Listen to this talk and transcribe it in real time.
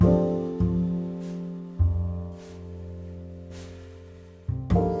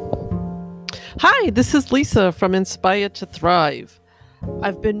Hi, this is Lisa from Inspire to Thrive.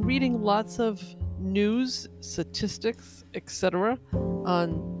 I've been reading lots of news, statistics, etc.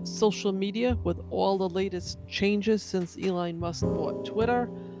 on social media with all the latest changes since Elon Musk bought Twitter.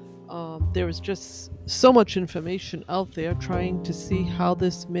 There is just so much information out there trying to see how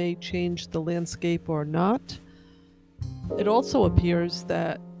this may change the landscape or not. It also appears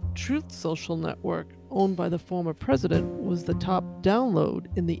that Truth Social Network, owned by the former president, was the top download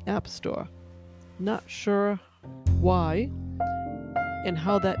in the App Store. Not sure why and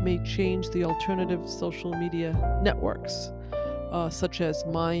how that may change the alternative social media networks, such as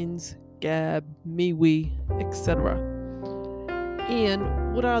Minds, Gab, MeWe, etc.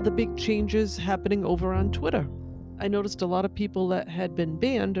 And what are the big changes happening over on Twitter? I noticed a lot of people that had been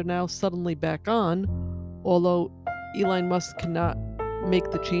banned are now suddenly back on, although Elon Musk cannot make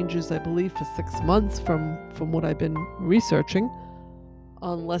the changes, I believe, for 6 months from what I've been researching,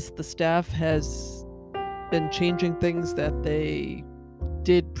 unless the staff has been changing things that they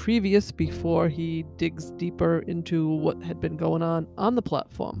did previous before he digs deeper into what had been going on the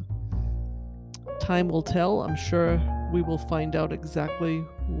platform. Time will tell. I'm sure we will find out exactly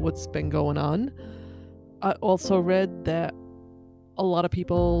what's been going on. I also read that a lot of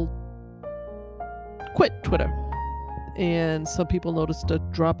people quit Twitter, and some people noticed a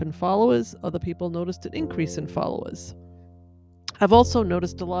drop in followers, other people noticed an increase in followers. I've also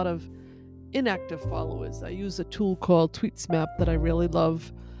noticed a lot of inactive followers. I use a tool called Tweetsmap that I really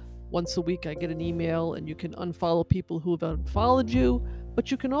love. Once a week I get an email and you can unfollow people who have unfollowed you,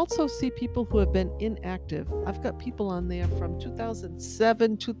 but you can also see people who have been inactive. I've got people on there from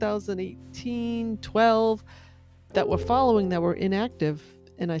 2007, 2018, 12 that were following that were inactive,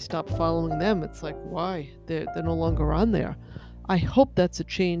 and I stopped following them. It's like, why? They're no longer on there. I hope that's a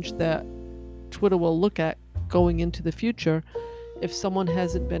change that Twitter will look at going into the future. If someone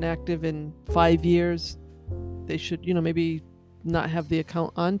hasn't been active in 5 years, they should, maybe not have the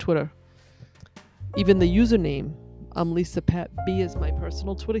account on Twitter. Even the username, Lisa Pat B is my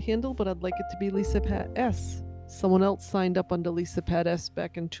personal Twitter handle, but I'd like it to be Lisa Pat S. Someone else signed up under Lisa Pat S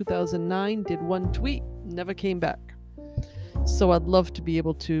back in 2009, did one tweet, never came back. So I'd love to be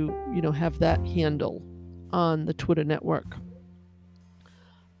able to, have that handle on the Twitter network.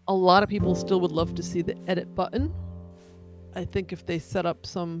 A lot of people still would love to see the edit button. I think if they set up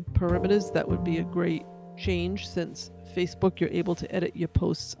some parameters, that would be a great change, since Facebook, you're able to edit your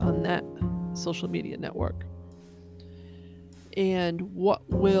posts on that social media network. And what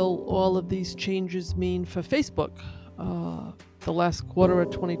will all of these changes mean for Facebook? The last quarter of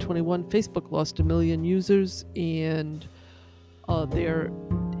 2021, Facebook lost 1 million users, and their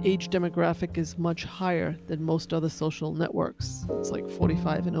age demographic is much higher than most other social networks. It's like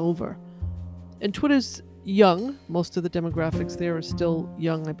 45 and over. And Twitter's young. Most of the demographics there are still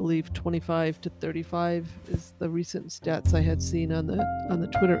young. I believe 25 to 35 is the recent stats I had seen on the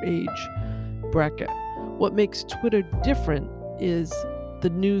Twitter age bracket. What makes Twitter different is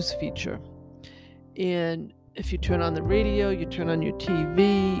the news feature. And if you turn on the radio, you turn on your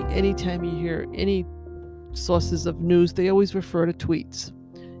TV, anytime you hear any sources of news, they always refer to tweets.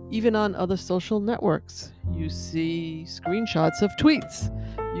 Even on other social networks, you see screenshots of tweets.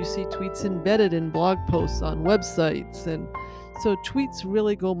 You see tweets embedded in blog posts on websites. And so tweets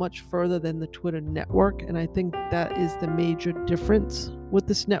really go much further than the Twitter network. And I think that is the major difference with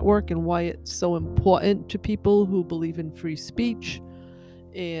this network and why it's so important to people who believe in free speech,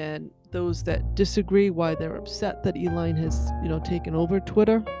 and those that disagree, why they're upset that Elon has, taken over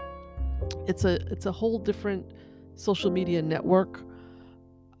Twitter. It's a whole different social media network.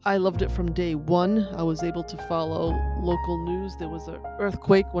 I loved it from day one. I was able to follow local news. There was an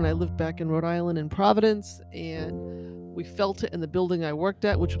earthquake when I lived back in Rhode Island in Providence, and we felt it in the building I worked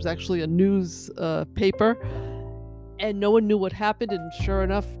at, which was actually a news paper. And no one knew what happened, and sure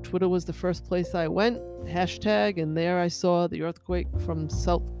enough, Twitter was the first place I went, hashtag, and there I saw the earthquake from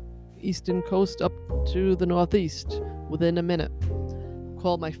southeastern coast up to the northeast within a minute.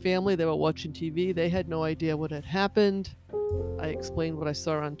 Called my family, they were watching TV, they had no idea what had happened. I explained what I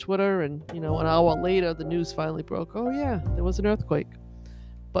saw on Twitter, and an hour later the news finally broke. Oh yeah, there was an earthquake.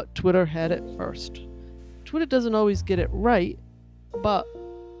 But Twitter had it first. Twitter doesn't always get it right, but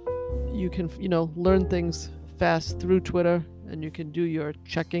you can, learn things fast through Twitter, and you can do your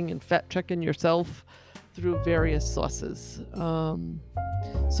checking and fact checking yourself through various sources.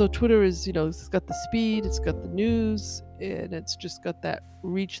 So Twitter is, it's got the speed, it's got the news, and it's just got that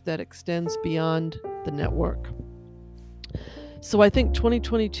reach that extends beyond the network. So I think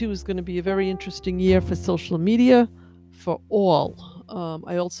 2022 is going to be a very interesting year for social media for all.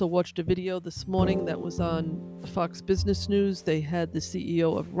 I also watched a video this morning that was on Fox Business News. They had the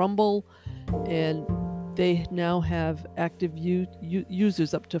CEO of Rumble, and they now have active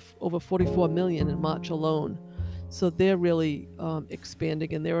users up to over 44 million in March alone. So they're really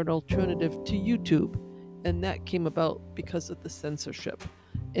expanding, and they're an alternative to YouTube. And that came about because of the censorship.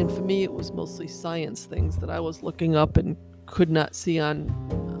 And for me, it was mostly science things that I was looking up and could not see on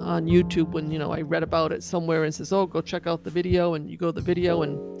YouTube when, I read about it somewhere and says, oh, go check out the video, and you go to the video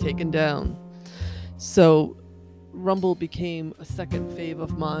and taken down. So Rumble became a second fave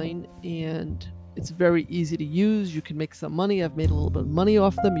of mine, and it's very easy to use. You can make some money. I've made a little bit of money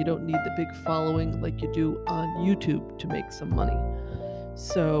off them. You don't need the big following like you do on YouTube to make some money.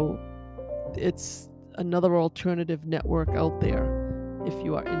 So it's another alternative network out there if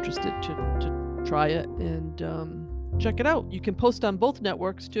you are interested to try it and check it out. You can post on both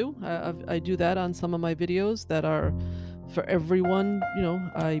networks too. I do that on some of my videos that are for everyone.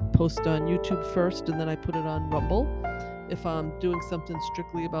 I post on YouTube first, and then I put it on Rumble. If I'm doing something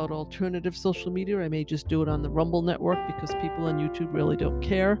strictly about alternative social media, I may just do it on the Rumble network because people on YouTube really don't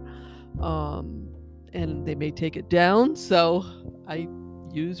care, and they may take it down. So I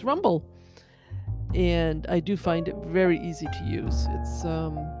use Rumble, and I do find it very easy to use. It's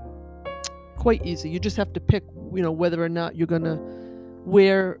quite easy. You just have to pick, whether or not you're gonna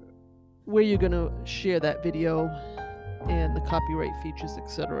where you're gonna share that video and the copyright features,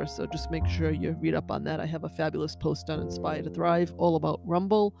 etc. So just make sure you read up on that. I have a fabulous post on Inspire to Thrive all about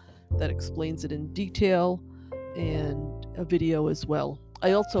Rumble that explains it in detail, and a video as well.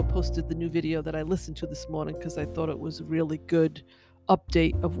 I also posted the new video that I listened to this morning because I thought it was a really good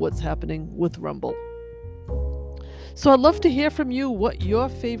update of what's happening with Rumble. So I'd love to hear from you what your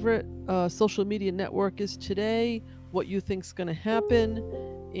favorite social media network is today, what you think's going to happen,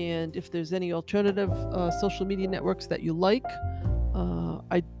 and if there's any alternative social media networks that you like.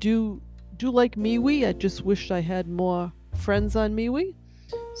 I do like MeWe. I just wish I had more friends on MeWe.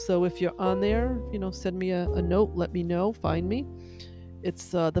 So if you're on there, send me a note, let me know, find me. It's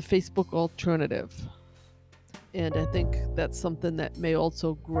the Facebook alternative. And I think that's something that may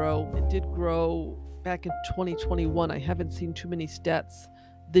also grow. It did grow back in 2021. I haven't seen too many stats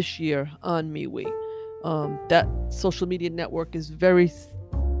this year on MeWe. That social media network is very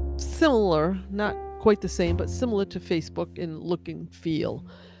similar, not quite the same, but similar to Facebook in look and feel,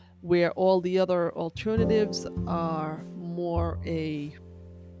 where all the other alternatives are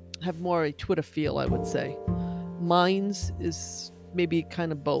have more a Twitter feel, I would say. Mine's is maybe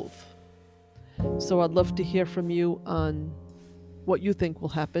kind of both. So I'd love to hear from you on what you think will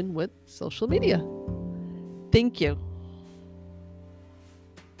happen with social media. Thank you.